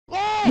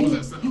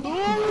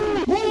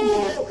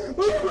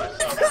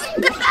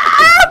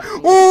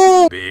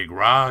Ooh. Big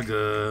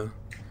Raga,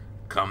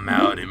 come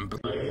out and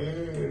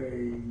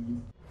play.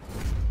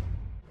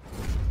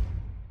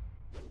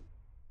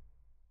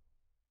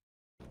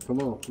 Come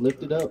on,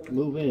 lift it up,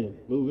 move in,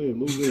 move in,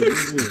 move in,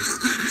 move in.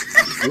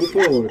 Move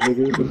forward,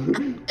 nigga.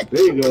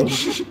 There you go.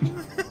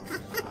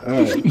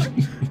 Alright.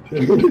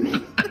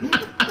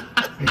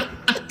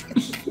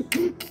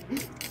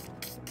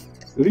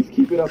 At least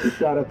keep it up the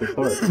shot at the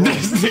start. This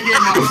nigga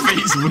in my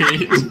face with.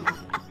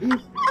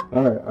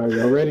 Alright,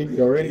 y'all ready?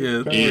 Y'all ready?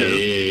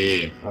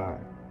 Yeah. Alright.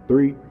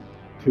 3,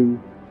 2,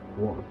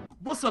 1.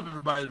 What's up,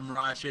 everybody? I'm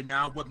Raj here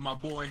now with my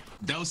boy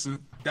Dosa.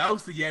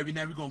 Yeah, we're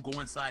gonna go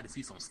inside to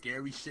see some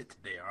scary shit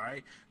today,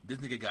 alright? This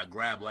nigga got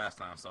grabbed last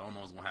time, so I don't know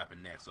what's gonna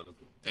happen next. So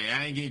Hey,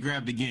 I ain't getting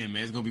grabbed again,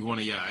 man. It's gonna be one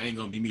of y'all. It ain't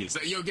gonna be me. So,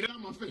 yo, get out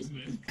of my face,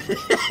 man.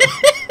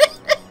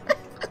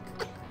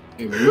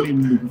 Hey, man, you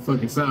didn't even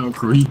fucking sound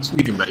crew. He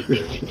tweaking back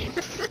there.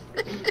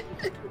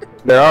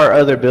 There are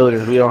other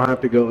buildings. We don't have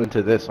to go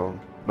into this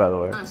one, by the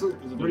way.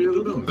 What are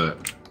you doing with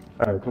that?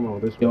 Alright, come on.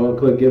 Y'all want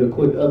to give a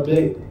quick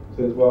update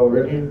since while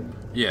we're in here?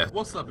 yeah.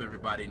 What's up,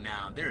 everybody?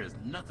 Now there is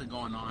nothing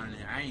going on in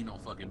there. I ain't no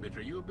fucking bitch.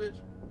 Are you a bitch?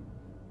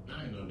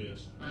 I ain't no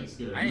bitch. I ain't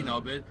scared. I ain't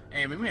no bitch.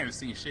 Hey, man, we haven't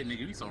seen shit,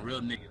 nigga. We some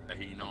real niggas out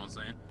here. You know what I'm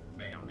saying?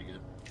 Bam, nigga.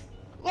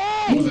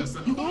 What was that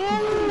sound? No,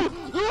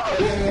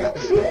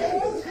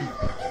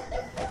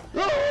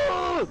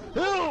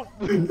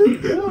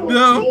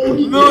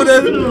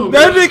 that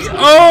nigga.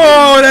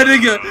 Oh,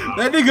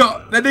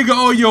 that nigga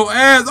on your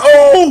ass.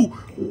 Oh.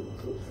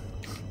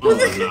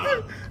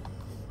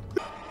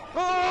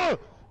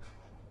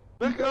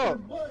 Back up!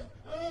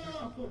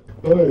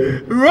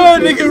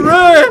 Run, nigga,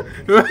 run!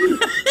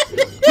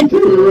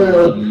 Turn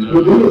around.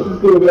 The Dennis is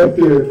still back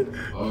there.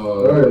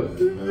 Alright.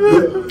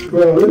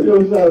 Bro, let's go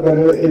shot that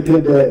it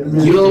did that.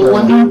 Yo,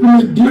 what happened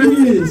to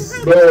Dennis?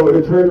 Bro,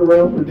 it turned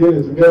around for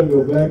Dennis. We gotta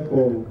go back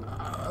home.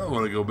 I don't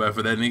want to go back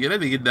for that nigga. That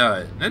nigga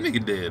died. That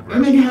nigga dead, bro.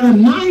 That nigga had a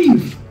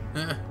knife.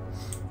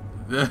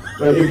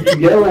 But if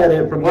you yell at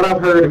it, from what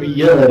I've heard, if you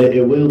yell at it,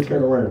 it will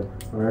turn around.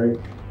 Alright?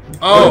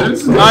 Oh,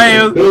 I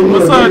am.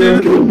 What's up,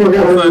 dude? What's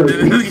up,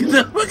 dude? Get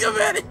the fuck up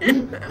out of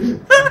here.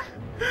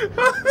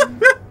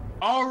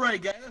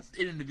 Alright, guys. That's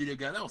it in the video,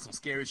 guys. That was some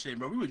scary shit,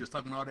 bro. We were just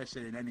talking all that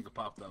shit and that nigga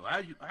popped up. How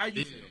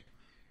you feel?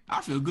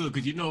 I feel good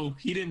because, you know,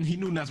 he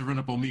knew not to run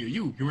up on me or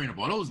you. He ran up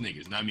on those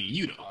niggas, not me and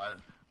you, though.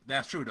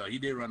 That's true, though. He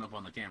did run up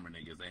on the camera,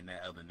 niggas. And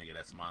that other nigga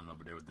that's smiling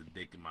over there with the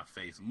dick in my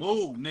face.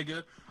 Move,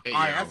 nigga. Hey,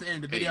 alright, yo. that's the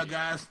end of the video,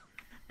 guys.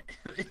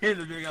 The end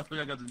of the video, guys. Hope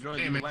y'all got to enjoy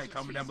it. Like,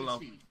 comment down below.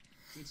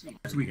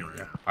 Tweaking right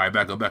now. Alright,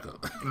 back up. No,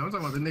 I'm talking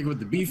about the nigga with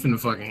the beef in the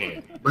fucking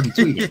head. But he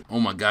tweaking. Oh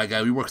my god,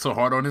 guys. We worked so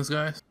hard on this,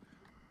 guys.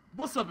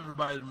 What's up,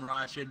 everybody? I'm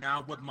Raj here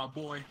now with my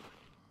boy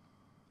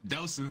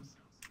Dosa.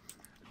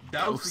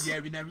 Yeah,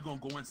 we're gonna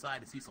go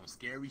inside to see some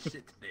scary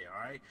shit today,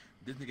 alright?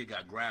 This nigga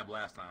got grabbed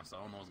last time, so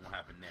I don't know what's gonna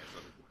happen next. So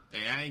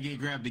Hey, I ain't getting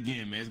grabbed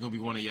again, man. It's gonna be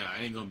one of y'all.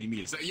 It ain't gonna be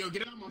me. So, yo,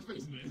 get out of my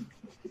face, man.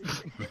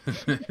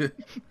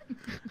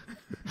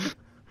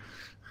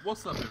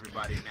 What's up,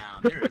 everybody? Now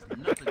there is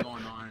nothing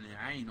going on in there.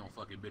 I ain't no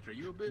fucking bitch. Are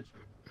you a bitch?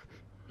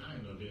 I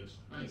ain't no bitch.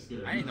 I ain't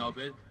scared. I ain't no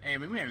bitch. Hey,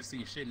 man, we haven't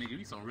seen shit, nigga.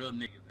 We some real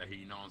niggas out here.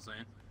 You know what I'm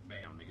saying?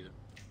 Bam, nigga.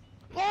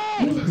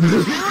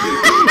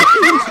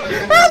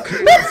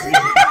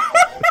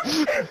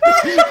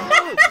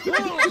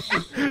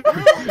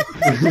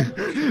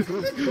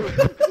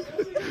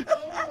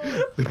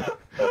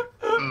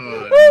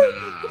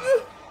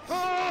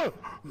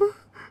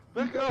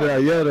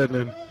 Yeah, that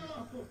then.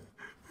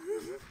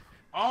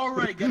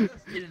 Alright, guys.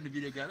 That's it in the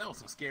video, guys. That was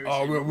some scary shit.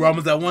 Oh, we're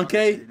almost at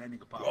 1K?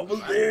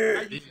 Almost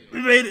there.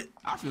 We made it.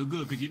 I feel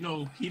good because, you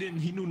know, he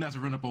knew not to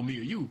run up on me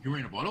or you. He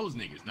ran up on those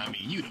niggas, not me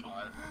and you, though.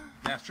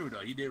 That's true, though.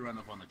 He did run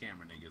up on the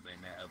camera, niggas.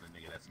 And that other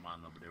nigga that's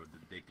smiling over there with the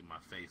dick in my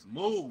face.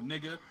 Move,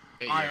 nigga.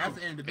 Hey, alright, yo. that's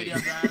the end of the video,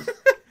 guys.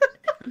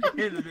 The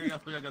end of the video, guys.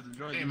 Hope y'all got to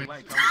enjoy it. Hey, man.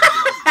 Like,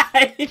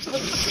 comment.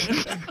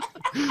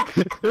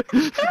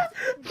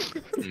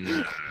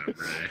 Nah,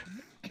 bruh.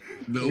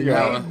 The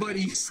way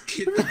Buddy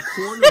hit the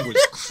corner was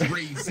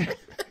crazy.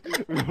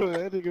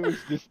 That nigga was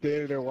just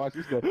standing there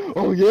watching stuff.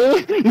 Oh, yeah?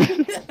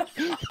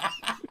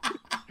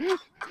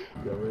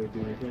 Y'all ready to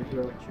do this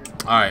intro?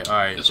 Alright.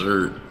 Yes,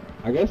 sir.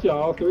 I guess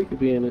y'all all three could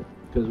be in it,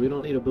 because we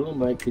don't need a boom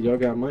mic, because y'all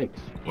got mics.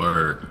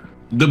 Word.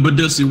 The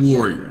Badussi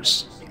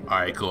Warriors.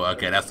 Alright, cool.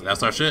 Okay,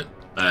 that's our shit.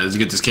 Let's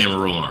get this camera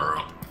rolling,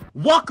 Earl.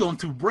 Welcome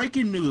to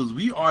breaking news.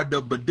 We are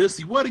the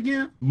Badussi what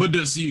again?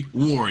 Badussi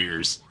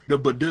Warriors. The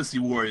Badussi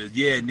Warriors.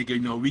 Yeah, nigga, you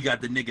know, we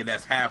got the nigga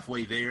that's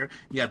halfway there.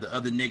 You got the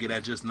other nigga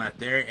that's just not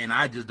there, and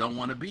I just don't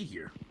want to be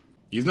here.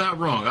 He's not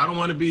wrong. I don't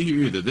want to be here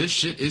either. This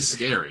shit is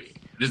scary.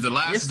 It is the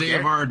last day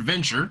of our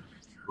adventure.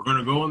 We're going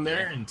to go in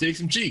there and take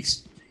some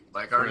cheeks.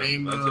 Like our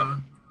name,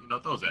 you know,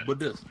 throws at. But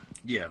this.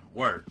 Yeah,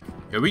 word.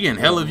 Yeah, we getting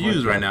hella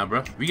views right now,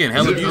 bro. We getting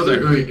hella views.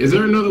 Is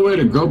there another way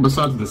to go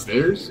besides the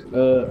stairs?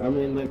 I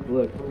mean,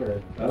 look, come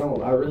here.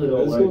 I really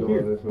don't like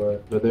going this way.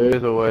 But there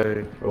is a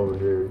way over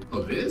here.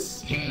 Oh,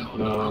 this? Hell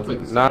no. No, I'll take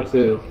this. not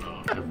this.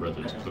 My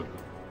brother's cook.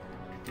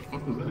 The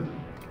fuck was that?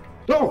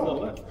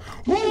 Oh!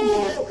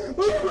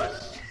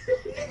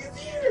 Nigga's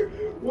here!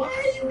 Why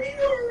are you here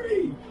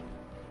already?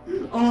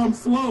 Oh, I'm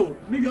slow.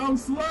 Nigga, I'm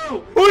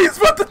slow. Oh, he's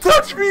about to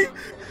touch me!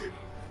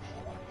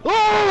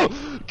 Oh!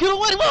 Get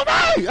away from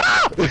me!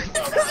 Ah!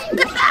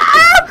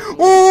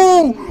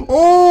 Oh!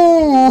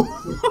 Oh!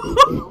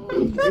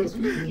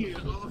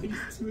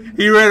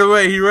 He ran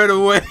away. He ran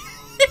away.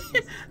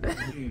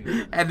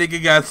 That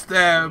nigga got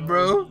stabbed,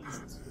 bro.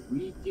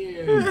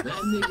 Tweaking. That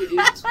nigga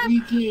is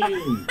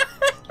tweaking.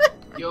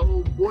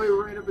 Yo, boy,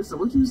 ran up and said,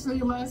 what you say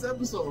last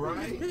episode,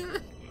 right?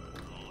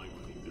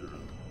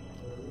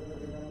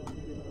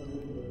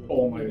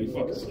 Oh my god, he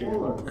fucking scared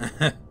me.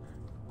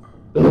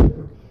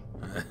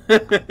 I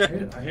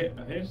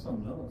hear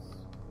something else.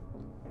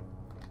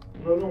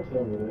 No, don't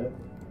tell me that.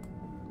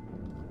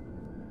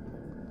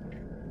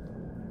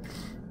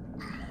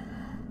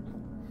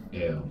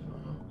 Yeah.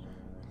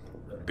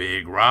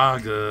 Big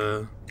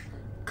Raga,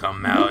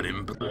 come out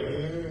and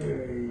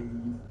play.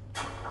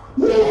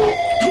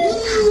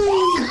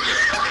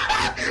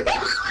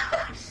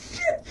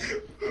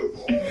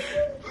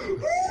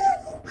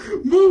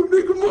 Move,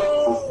 nigga,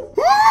 move!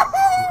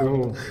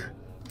 Go.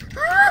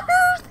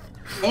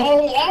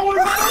 Oh,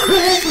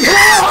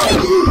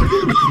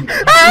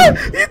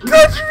 He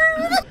touched me!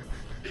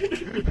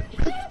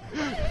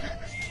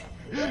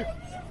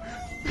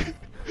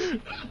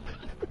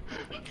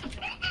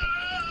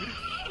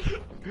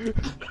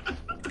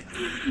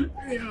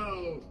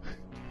 Yo,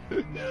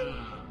 nah.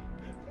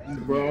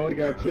 Bro, I only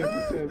got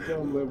 10%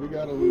 film left. We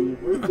gotta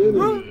leave. We're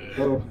finished.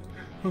 Oh.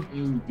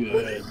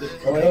 Good.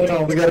 Oh, hold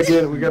on. We gotta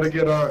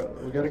get our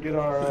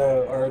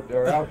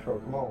outro.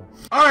 Come on.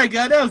 All right,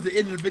 guys, that was the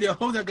end of the video.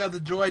 Hope you guys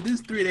enjoyed.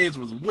 This 3 days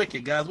was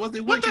wicked, guys. Was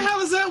it wicked? What the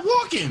hell is that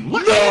walking?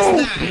 What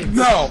is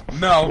that?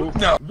 No.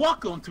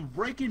 Welcome to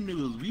breaking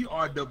news. We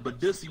are the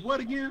Badussi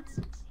what again?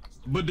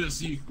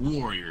 Badussi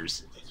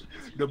Warriors.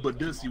 The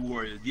Badussi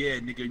Warriors. Yeah,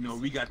 nigga, you know,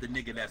 we got the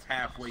nigga that's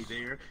halfway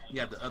there. You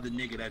got the other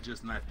nigga that's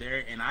just not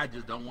there, and I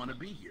just don't want to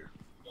be here.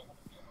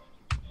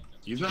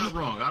 You're not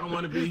wrong. I don't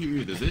want to be here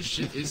either. This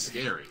shit is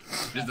scary.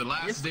 This is the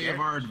last day of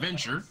our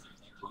adventure.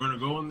 We're gonna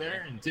go in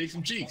there and take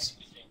some cheeks.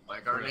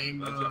 Like our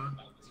name,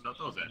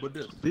 throws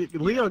that.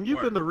 Leon, you've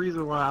been the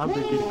reason why I've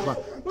been getting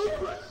caught.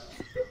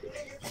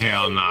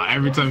 Hell nah.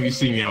 Every time you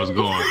see me, I was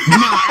going. Nah,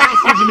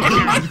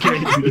 I was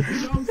crazy.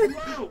 I'm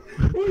slow.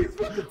 Oh, he's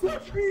about to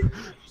touch me.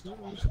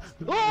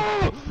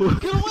 Oh!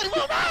 Get away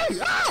from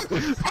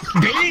me!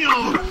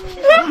 Damn!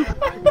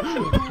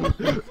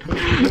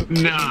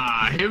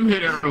 Nah, him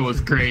hit her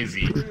was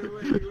crazy.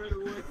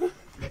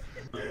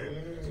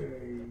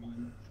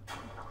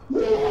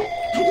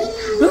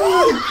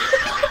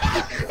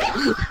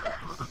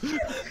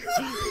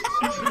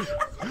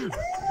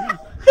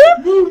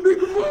 Move,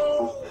 nigga,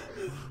 move.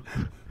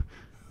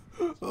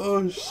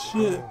 Oh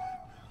shit.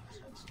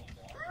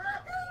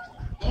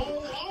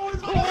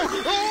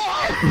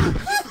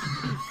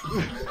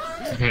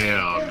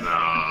 Hell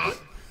nah.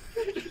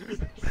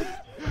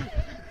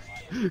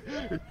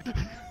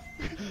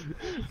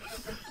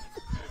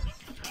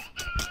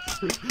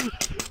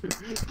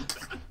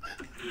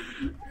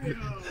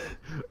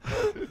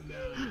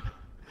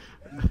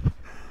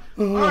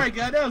 Alright,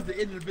 guys, that was the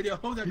end of the video.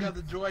 Hope you guys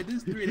enjoyed.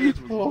 This 3 days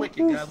was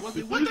wicked, guys. Was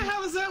it What wicked? the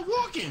hell is that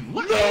walking?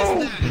 What is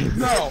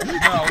that?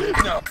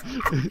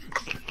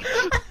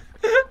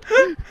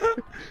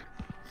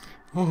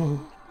 No.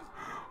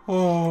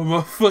 Oh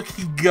my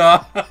fucking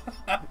god.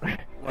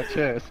 My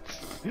chest.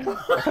 I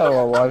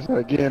gotta watch that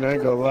again, I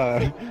ain't gonna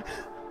lie.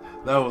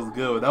 That was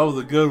good. That was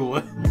a good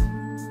one.